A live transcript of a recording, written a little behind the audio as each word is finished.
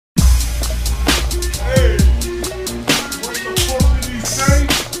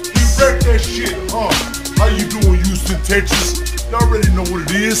Houston, Texas. Y'all already know what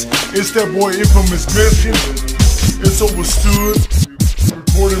it is. It's that boy Infamous Mexican. It's overstood.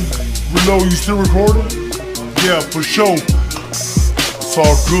 Recording. Reload, you still recording? Yeah, for sure. It's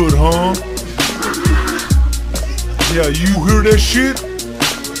all good, huh? Yeah, you hear that shit?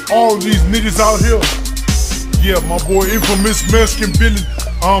 All of these niggas out here. Yeah, my boy Infamous Mexican Billy.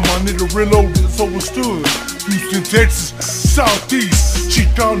 My nigga Reload, it's overstood. Houston, Texas, Southeast,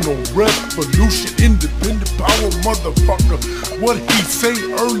 Chicano Revolution, independent power, motherfucker. What he say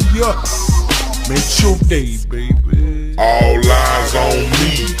earlier? Make your day, baby. All eyes on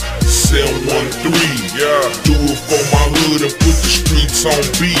me, 713. Yeah, do it for my hood and put the streets on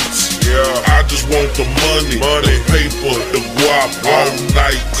beats. Yeah, I just want the money, the paper, the guap. All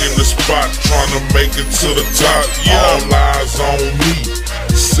night in the spot, trying to make it to the top. Yeah, all eyes on me,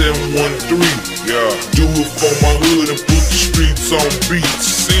 713. Yeah, do it for my hood and put the streets on beats.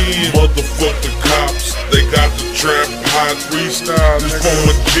 See, motherfucking cops, they got the trap hot freestyle. This for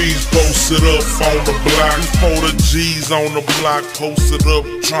my G's posted up on the block. For the G's on the block posted up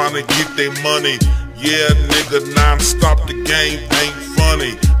trying to get their money. Yeah, nigga, non-stop, the game ain't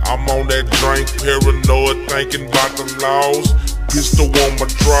funny. I'm on that drink, paranoid, thinking about the laws. Pistol on my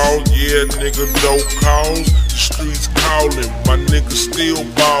draw, yeah, nigga, dope calls. The streets calling, my nigga still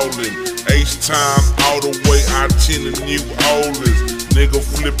ballin'. H-time all the way I-10 to New Orleans. Nigga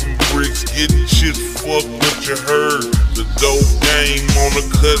flipping bricks, getting shit, fuck what you heard. The dope game on the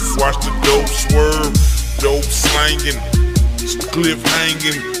cut, watch the dope swerve. Dope slangin', cliff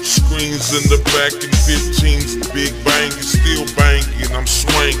hanging, screens in the back and 15s, big bangin', still bangin', I'm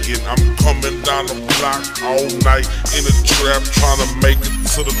swingin', I'm coming down the block all night in a trap, trying to make it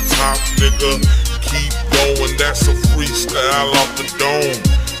to the top, nigga. Keep going, that's a freestyle off the dome.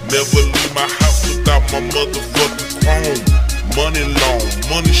 Never leave my house without my motherfucking chrome. Money long,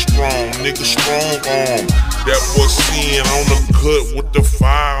 money strong, nigga strong arm. That boy seeing on the cut with the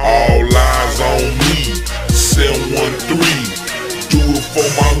fire. All eyes on me, 713. Do it for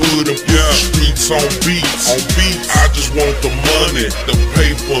my hood and put the streets on beats. I just want the money, the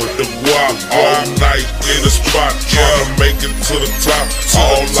paper, the guap. All night in the spot, trying to make it to the top.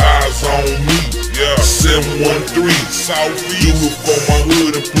 All eyes on me, 713. Southeast. Do it for my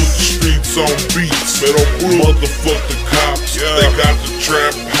hood and put the streets on beats. Motherfuck the cops, they got the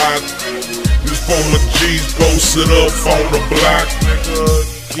trap hot. This for my G's posted up on the block. Nigga,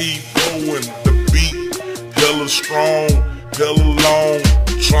 keep going, the beat hella strong, hella long,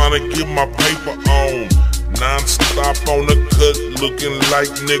 tryna get my paper on. Non-stop on the cut, looking like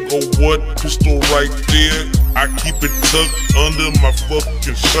nigga what? Pistol right there, I keep it tucked under my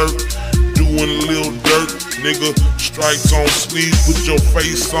fucking shirt. Doing little dirt, nigga, stripes on sleeves, put your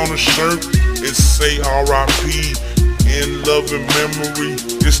face on a shirt. It say R.I.P. in love and memory.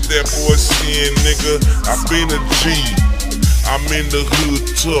 It's that boy seeing, nigga, I been a G. I'm in the hood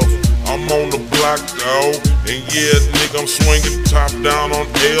tough, I'm on the block, dawg. And yeah, nigga, I'm swinging top down on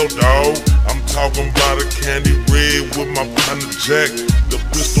L, dawg. I'm talking about a candy red with my partner Jack. The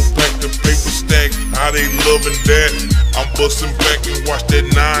pistol pack, the paper stack, how they loving that. I'm busting back and watch that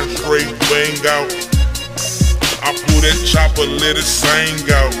 9 straight bang out. I pull that chopper, let it sing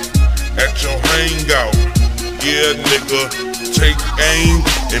out at your hangout. Yeah, nigga, take aim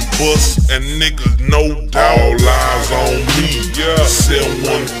and bust, and niggas no doubt. All eyes on me,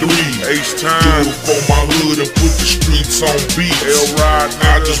 713. H-time. Do it for my hood and put the streets on beats. L-Ride,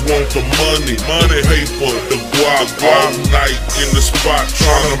 I just want the money, the paper, the guap. All night in the spot,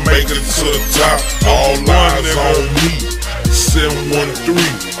 trying to make it to the top. All eyes on me, 713.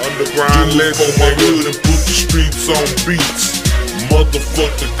 Underground. Do it for my hood and put the streets on beats.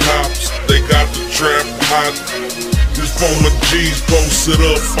 Motherfuck the cops, they got the trap hot. This for my G's posted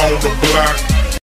up on the block.